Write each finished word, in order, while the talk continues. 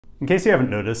In case you haven't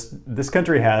noticed, this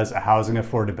country has a housing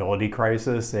affordability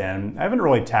crisis, and I haven't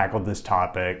really tackled this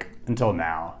topic until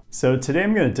now. So today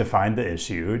I'm going to define the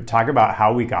issue, talk about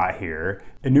how we got here,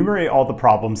 enumerate all the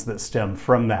problems that stem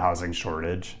from the housing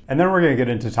shortage, and then we're going to get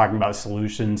into talking about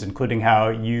solutions, including how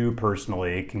you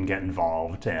personally can get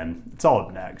involved, and it's all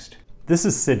up next. This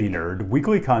is CityNerd,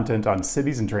 weekly content on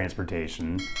cities and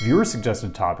transportation.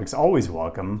 Viewer-suggested topics always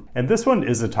welcome, and this one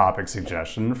is a topic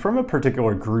suggestion from a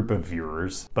particular group of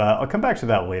viewers, but I'll come back to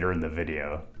that later in the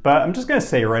video. But I'm just going to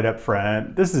say right up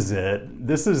front, this is it.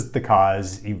 This is the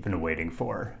cause you've been waiting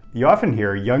for. You often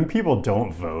hear young people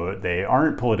don't vote, they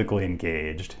aren't politically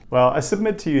engaged. Well, I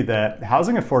submit to you that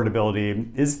housing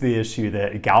affordability is the issue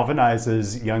that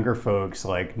galvanizes younger folks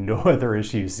like no other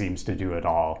issue seems to do at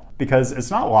all. Because it's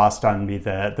not lost on me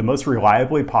that the most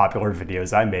reliably popular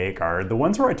videos I make are the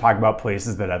ones where I talk about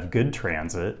places that have good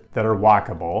transit, that are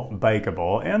walkable,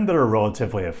 bikeable, and that are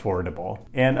relatively affordable.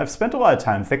 And I've spent a lot of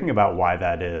time thinking about why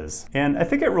that is. And I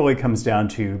think it really comes down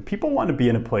to people want to be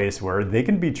in a place where they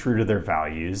can be true to their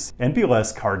values and be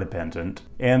less car dependent.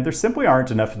 And there simply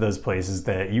aren't enough of those places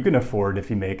that you can afford if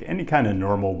you make any kind of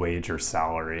normal wage or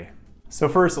salary. So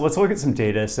first, let's look at some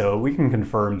data so we can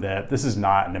confirm that this is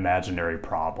not an imaginary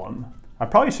problem. I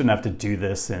probably shouldn't have to do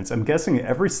this since I'm guessing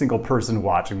every single person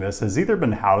watching this has either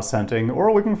been house hunting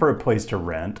or looking for a place to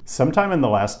rent sometime in the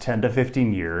last 10 to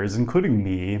 15 years, including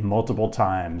me, multiple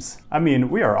times. I mean,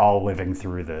 we are all living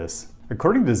through this.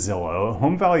 According to Zillow,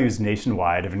 home values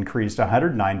nationwide have increased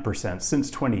 109% since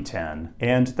 2010,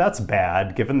 and that's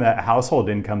bad given that household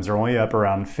incomes are only up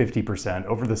around 50%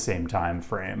 over the same time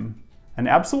frame. An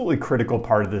absolutely critical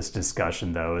part of this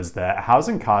discussion, though, is that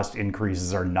housing cost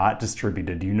increases are not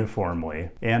distributed uniformly,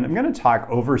 and I'm going to talk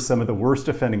over some of the worst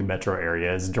offending metro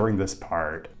areas during this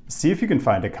part. See if you can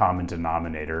find a common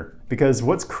denominator. Because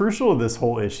what's crucial to this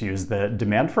whole issue is that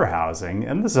demand for housing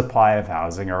and the supply of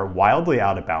housing are wildly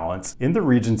out of balance in the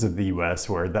regions of the US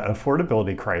where the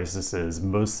affordability crisis is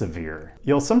most severe.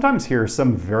 You'll sometimes hear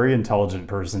some very intelligent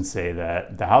person say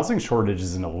that the housing shortage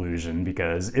is an illusion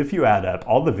because if you add up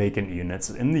all the vacant units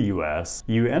in the US,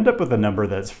 you end up with a number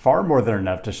that's far more than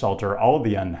enough to shelter all of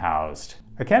the unhoused.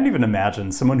 I can't even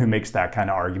imagine someone who makes that kind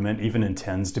of argument even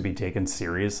intends to be taken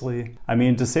seriously. I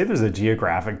mean, to say there's a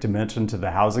geographic dimension to the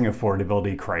housing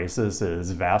affordability crisis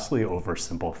is vastly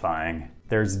oversimplifying.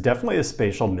 There's definitely a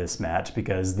spatial mismatch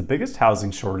because the biggest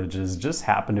housing shortages just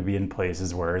happen to be in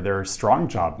places where there are strong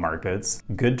job markets,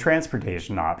 good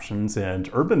transportation options, and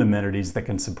urban amenities that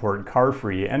can support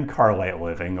car-free and car-light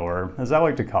living, or as I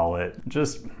like to call it,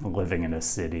 just living in a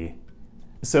city.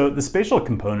 So the spatial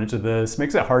component to this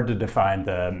makes it hard to define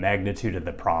the magnitude of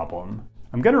the problem.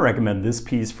 I'm going to recommend this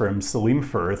piece from Salim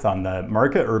Firth on the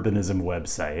Market Urbanism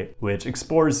website, which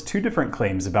explores two different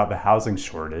claims about the housing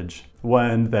shortage.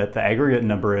 One, that the aggregate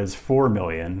number is 4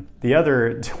 million, the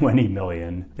other 20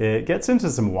 million. It gets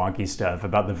into some wonky stuff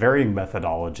about the varying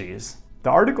methodologies. The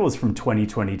article is from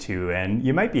 2022, and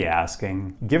you might be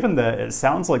asking, given that it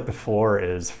sounds like the floor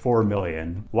is 4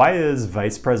 million, why is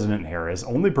Vice President Harris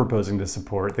only proposing to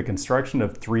support the construction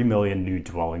of 3 million new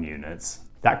dwelling units?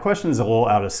 That question is a little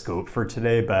out of scope for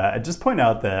today, but I'd just point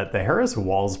out that the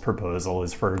Harris-Walz proposal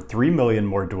is for 3 million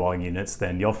more dwelling units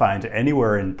than you'll find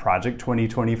anywhere in Project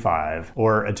 2025,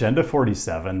 or Agenda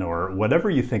 47, or whatever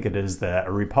you think it is that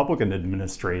a Republican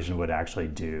administration would actually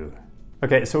do.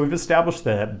 Okay, so we've established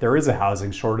that there is a housing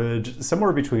shortage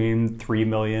somewhere between 3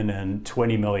 million and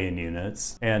 20 million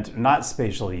units, and not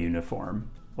spatially uniform.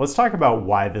 Let's talk about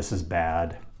why this is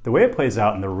bad. The way it plays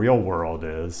out in the real world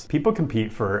is people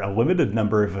compete for a limited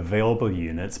number of available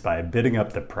units by bidding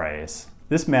up the price.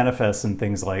 This manifests in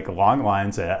things like long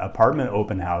lines at apartment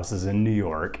open houses in New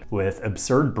York with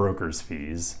absurd broker's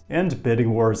fees, and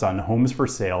bidding wars on homes for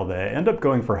sale that end up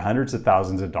going for hundreds of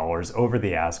thousands of dollars over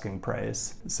the asking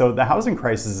price. So the housing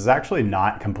crisis is actually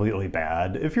not completely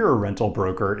bad if you're a rental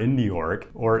broker in New York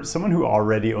or someone who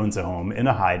already owns a home in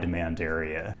a high demand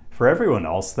area. For everyone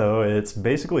else, though, it's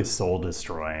basically soul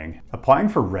destroying. Applying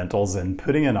for rentals and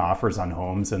putting in offers on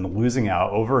homes and losing out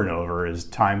over and over is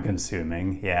time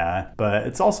consuming, yeah, but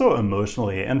it's also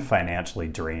emotionally and financially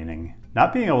draining.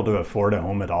 Not being able to afford a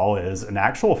home at all is an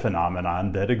actual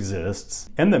phenomenon that exists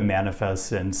and that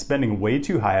manifests in spending way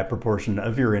too high a proportion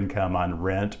of your income on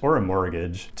rent or a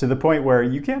mortgage to the point where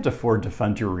you can't afford to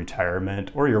fund your retirement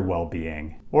or your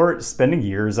well-being. Or spending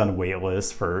years on wait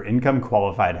lists for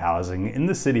income-qualified housing in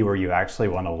the city where you actually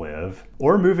want to live.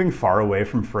 Or moving far away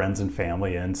from friends and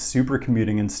family and super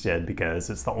commuting instead because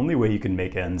it's the only way you can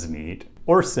make ends meet.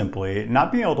 Or simply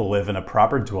not being able to live in a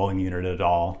proper dwelling unit at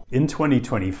all in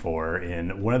 2024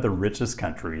 in one of the richest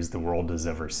countries the world has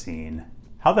ever seen.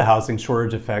 How the housing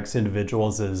shortage affects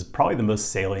individuals is probably the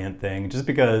most salient thing, just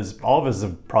because all of us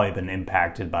have probably been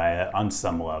impacted by it on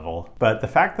some level. But the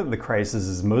fact that the crisis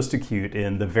is most acute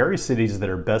in the very cities that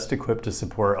are best equipped to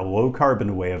support a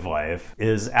low-carbon way of life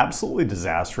is absolutely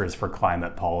disastrous for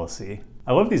climate policy.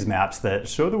 I love these maps that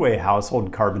show the way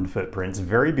household carbon footprints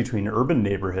vary between urban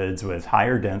neighborhoods with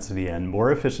higher density and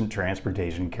more efficient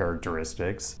transportation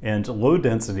characteristics and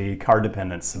low-density,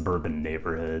 car-dependent suburban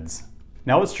neighborhoods.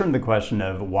 Now let's turn to the question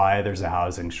of why there's a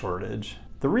housing shortage.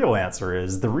 The real answer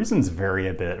is the reasons vary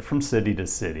a bit from city to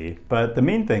city, but the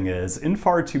main thing is, in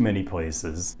far too many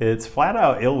places, it's flat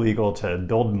out illegal to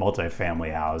build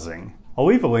multifamily housing. I'll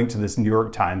leave a link to this New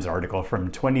York Times article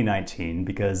from 2019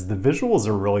 because the visuals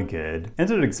are really good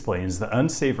and it explains the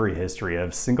unsavory history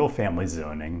of single-family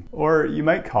zoning, or you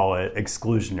might call it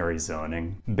exclusionary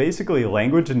zoning. Basically,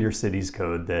 language in your city's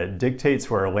code that dictates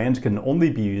where land can only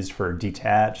be used for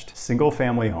detached,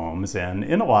 single-family homes, and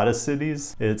in a lot of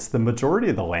cities, it's the majority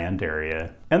of the land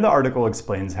area. And the article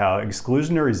explains how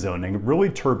exclusionary zoning really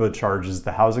turbocharges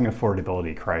the housing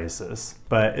affordability crisis.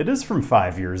 But it is from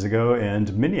 5 years ago,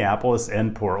 and Minneapolis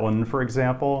and Portland, for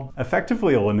example,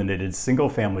 effectively eliminated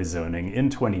single-family zoning in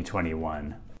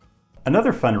 2021.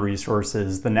 Another fun resource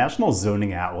is the National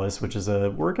Zoning Atlas, which is a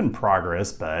work in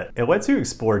progress, but it lets you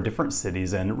explore different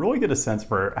cities and really get a sense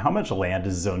for how much land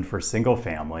is zoned for single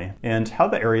family and how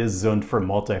the areas zoned for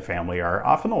multifamily are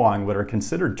often along what are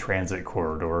considered transit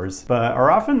corridors, but are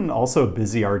often also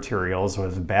busy arterials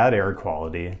with bad air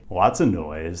quality, lots of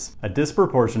noise, a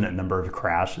disproportionate number of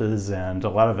crashes, and a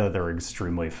lot of other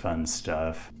extremely fun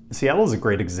stuff. Seattle is a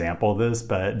great example of this,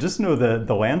 but just know that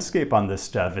the landscape on this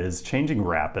stuff is changing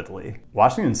rapidly.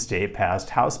 Washington State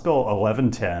passed House Bill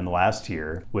 1110 last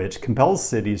year, which compels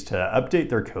cities to update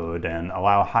their code and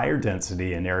allow higher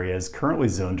density in areas currently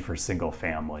zoned for single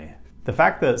family. The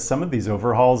fact that some of these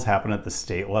overhauls happen at the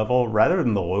state level rather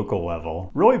than the local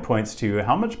level really points to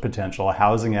how much potential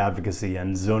housing advocacy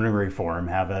and zoning reform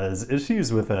have as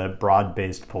issues with a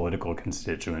broad-based political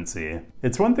constituency.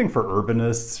 It's one thing for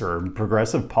urbanists or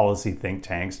progressive policy think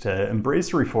tanks to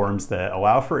embrace reforms that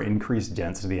allow for increased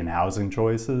density in housing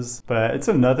choices, but it's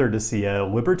another to see a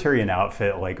libertarian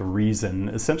outfit like Reason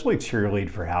essentially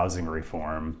cheerlead for housing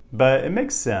reform. But it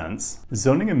makes sense.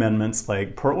 Zoning amendments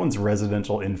like Portland's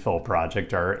residential infill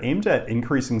project are aimed at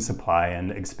increasing supply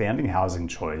and expanding housing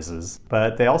choices,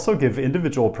 but they also give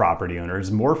individual property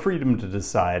owners more freedom to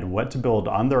decide what to build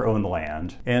on their own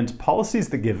land, and policies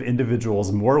that give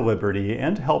individuals more liberty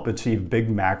and help achieve big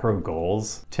macro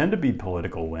goals tend to be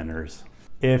political winners.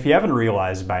 If you haven't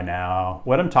realized by now,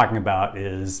 what I'm talking about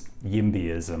is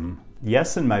YIMBYism.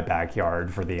 Yes, in my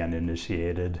backyard for the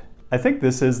uninitiated. I think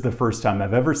this is the first time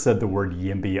I've ever said the word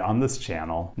YIMBY on this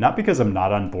channel, not because I'm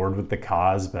not on board with the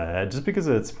cause, but just because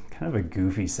it's kind of a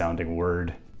goofy sounding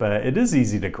word. But it is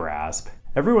easy to grasp.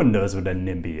 Everyone knows what a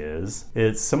NIMBY is.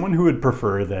 It's someone who would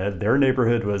prefer that their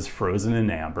neighborhood was frozen in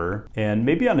amber, and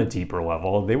maybe on a deeper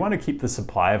level, they want to keep the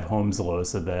supply of homes low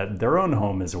so that their own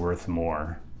home is worth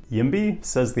more. YIMBY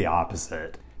says the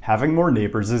opposite. Having more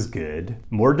neighbors is good.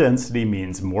 More density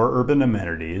means more urban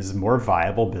amenities, more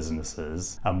viable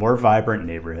businesses, a more vibrant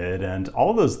neighborhood, and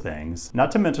all those things,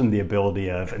 not to mention the ability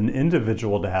of an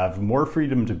individual to have more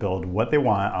freedom to build what they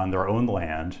want on their own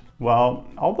land. Well,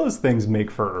 all those things make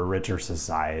for a richer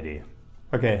society.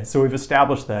 Okay, so we've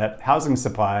established that housing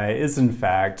supply is in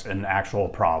fact an actual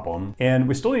problem, and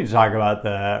we still need to talk about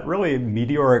the really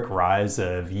meteoric rise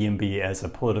of YIMBY as a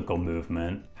political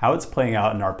movement, how it's playing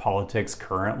out in our politics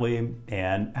currently,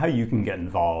 and how you can get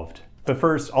involved. But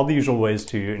first, all the usual ways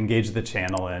to engage the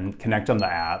channel and connect on the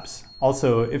apps.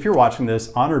 Also, if you're watching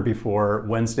this on or before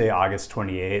Wednesday, August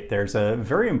 28th, there's a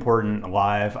very important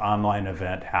live online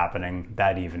event happening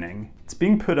that evening. It's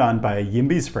being put on by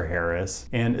YIMBYs for Harris,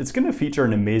 and it's going to feature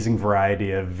an amazing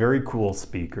variety of very cool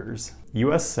speakers.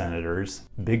 US senators,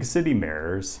 big city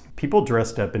mayors, people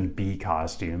dressed up in bee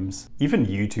costumes, even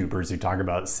YouTubers who talk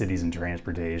about cities and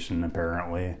transportation,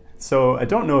 apparently. So I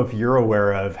don't know if you're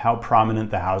aware of how prominent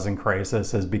the housing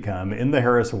crisis has become in the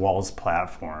Harris Walls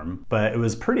platform, but it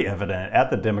was pretty evident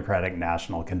at the Democratic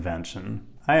National Convention.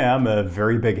 I am a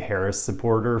very big Harris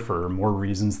supporter for more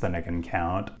reasons than I can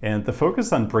count, and the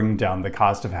focus on bringing down the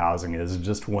cost of housing is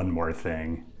just one more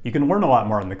thing. You can learn a lot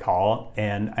more on the call,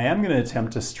 and I am going to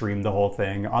attempt to stream the whole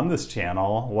thing on this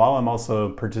channel while I'm also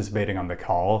participating on the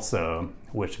call, so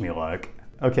wish me luck.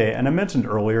 Okay, and I mentioned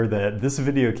earlier that this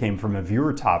video came from a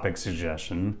viewer topic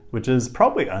suggestion, which is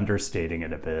probably understating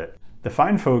it a bit. The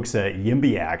fine folks at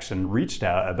YIMBY Action reached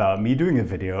out about me doing a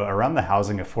video around the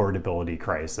housing affordability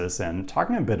crisis and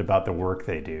talking a bit about the work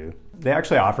they do. They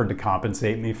actually offered to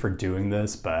compensate me for doing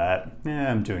this, but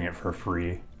I'm doing it for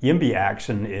free. YIMBY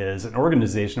Action is an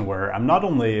organization where I'm not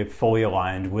only fully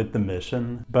aligned with the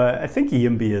mission, but I think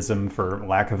YIMBYism, for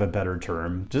lack of a better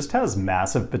term, just has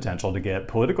massive potential to get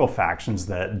political factions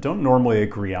that don't normally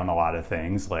agree on a lot of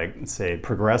things, like, say,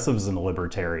 progressives and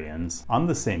libertarians, on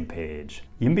the same page.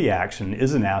 YIMBY Action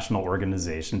is a national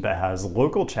organization that has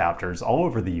local chapters all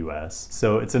over the US,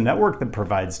 so it's a network that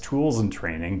provides tools and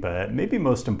training, but maybe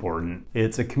most important,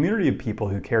 it's a community of people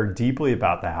who care deeply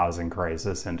about the housing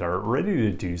crisis and are ready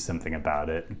to do something about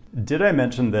it. Did I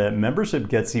mention that membership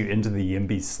gets you into the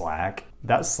YIMBY Slack?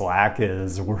 That Slack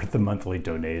is worth a monthly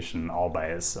donation all by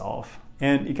itself.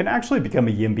 And you can actually become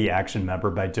a YIMBY Action member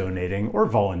by donating or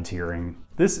volunteering.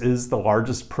 This is the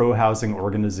largest pro-housing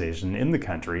organization in the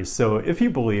country, so if you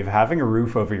believe having a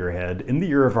roof over your head in the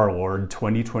year of our Lord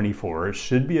 2024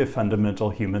 should be a fundamental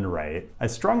human right, I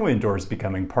strongly endorse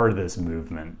becoming part of this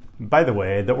movement. By the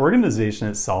way, the organization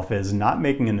itself is not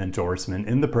making an endorsement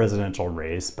in the presidential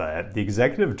race, but the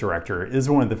executive director is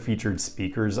one of the featured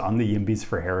speakers on the YIMBYs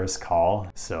for Harris call,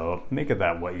 so make of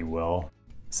that what you will.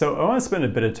 So I want to spend a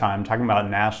bit of time talking about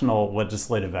national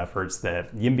legislative efforts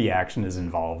that YIMBY Action is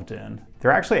involved in.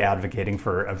 They're actually advocating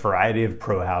for a variety of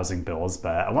pro-housing bills,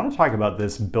 but I want to talk about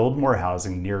this Build More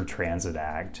Housing Near Transit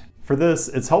Act. For this,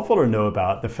 it's helpful to know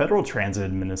about the Federal Transit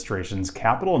Administration's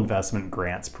capital investment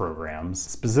grants programs,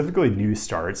 specifically New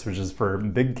Starts, which is for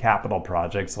big capital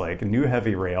projects like new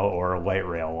heavy rail or light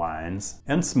rail lines,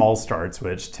 and Small Starts,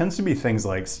 which tends to be things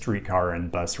like streetcar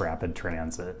and bus rapid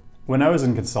transit. When I was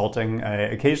in consulting, I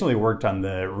occasionally worked on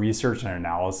the research and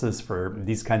analysis for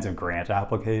these kinds of grant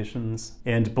applications.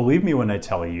 And believe me when I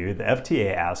tell you, the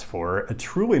FTA asks for a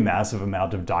truly massive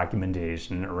amount of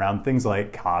documentation around things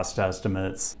like cost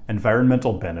estimates,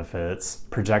 environmental benefits,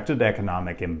 projected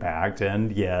economic impact,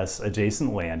 and yes,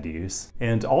 adjacent land use.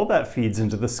 And all that feeds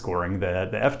into the scoring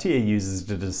that the FTA uses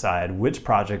to decide which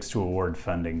projects to award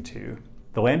funding to.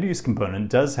 The land use component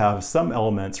does have some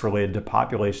elements related to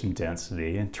population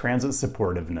density, transit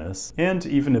supportiveness, and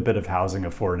even a bit of housing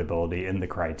affordability in the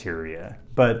criteria.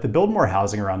 But the Build More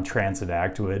Housing Around Transit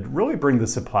Act would really bring the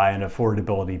supply and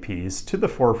affordability piece to the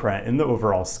forefront in the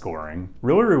overall scoring,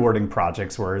 really rewarding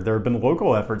projects where there have been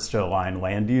local efforts to align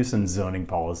land use and zoning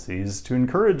policies to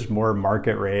encourage more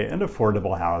market rate and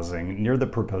affordable housing near the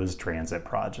proposed transit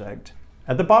project.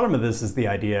 At the bottom of this is the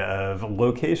idea of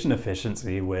location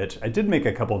efficiency, which I did make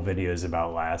a couple of videos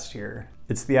about last year.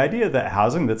 It's the idea that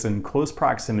housing that's in close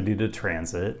proximity to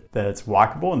transit, that's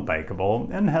walkable and bikeable,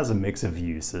 and has a mix of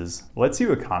uses, lets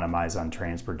you economize on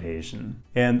transportation.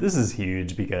 And this is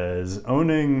huge because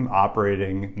owning,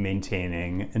 operating,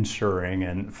 maintaining, insuring,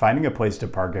 and finding a place to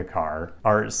park a car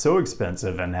are so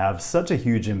expensive and have such a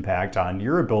huge impact on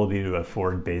your ability to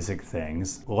afford basic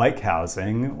things, like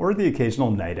housing or the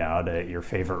occasional night out at your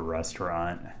favorite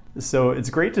restaurant. So it's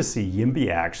great to see YIMBY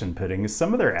Action putting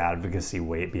some of their advocacy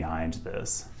weight behind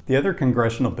this. The other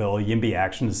congressional bill YIMBY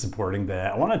Action is supporting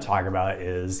that I want to talk about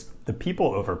is the People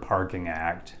Over Parking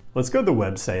Act. Let's go to the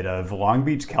website of Long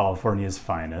Beach, California's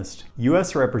finest,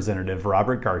 U.S. Representative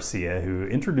Robert Garcia, who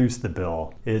introduced the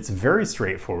bill. It's very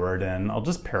straightforward, and I'll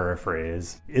just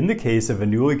paraphrase. In the case of a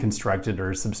newly constructed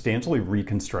or substantially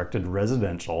reconstructed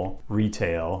residential,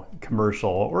 retail, commercial,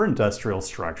 or industrial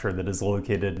structure that is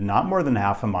located not more than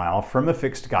half a mile from a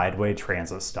fixed guideway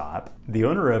transit stop, the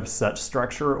owner of such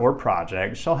structure or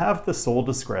project shall have the sole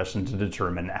discretion to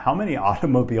determine how many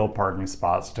automobile parking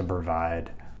spots to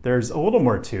provide. There's a little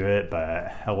more to it,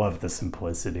 but I love the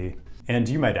simplicity. And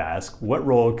you might ask, what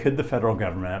role could the federal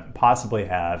government possibly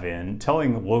have in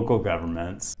telling local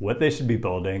governments what they should be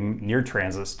building near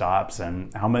transit stops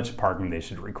and how much parking they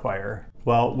should require?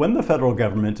 Well, when the federal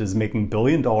government is making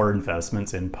billion-dollar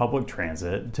investments in public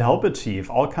transit to help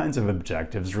achieve all kinds of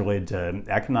objectives related to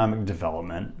economic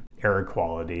development, air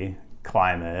quality,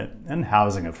 climate, and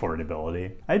housing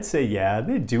affordability, I'd say yeah,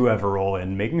 they do have a role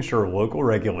in making sure local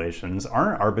regulations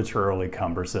aren't arbitrarily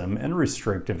cumbersome and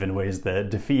restrictive in ways that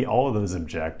defeat all of those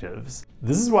objectives.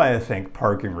 This is why I think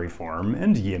parking reform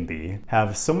and YIMBY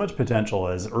have so much potential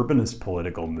as urbanist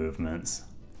political movements.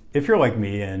 If you're like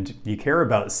me and you care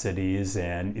about cities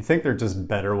and you think they're just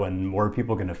better when more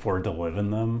people can afford to live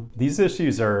in them, these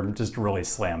issues are just really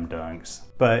slam dunks.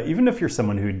 But even if you're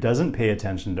someone who doesn't pay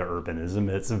attention to urbanism,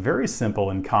 it's very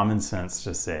simple and common sense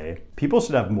to say people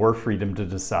should have more freedom to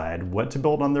decide what to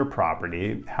build on their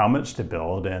property, how much to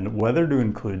build, and whether to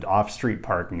include off-street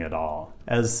parking at all.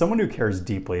 As someone who cares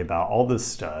deeply about all this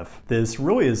stuff, this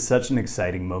really is such an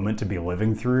exciting moment to be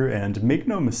living through, and make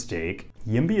no mistake,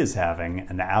 YIMBY is having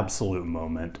an absolute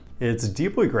moment. It's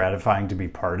deeply gratifying to be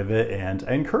part of it, and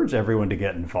I encourage everyone to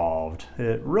get involved.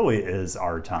 It really is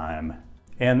our time.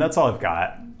 And that's all I've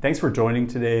got. Thanks for joining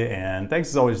today, and thanks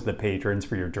as always to the patrons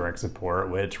for your direct support,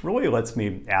 which really lets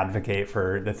me advocate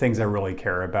for the things I really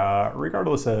care about,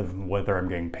 regardless of whether I'm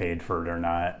getting paid for it or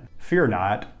not. Fear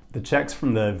not, the checks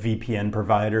from the VPN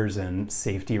providers and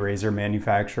safety razor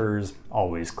manufacturers,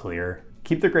 always clear.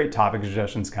 Keep the great topic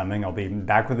suggestions coming. I'll be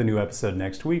back with a new episode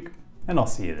next week, and I'll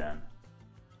see you then.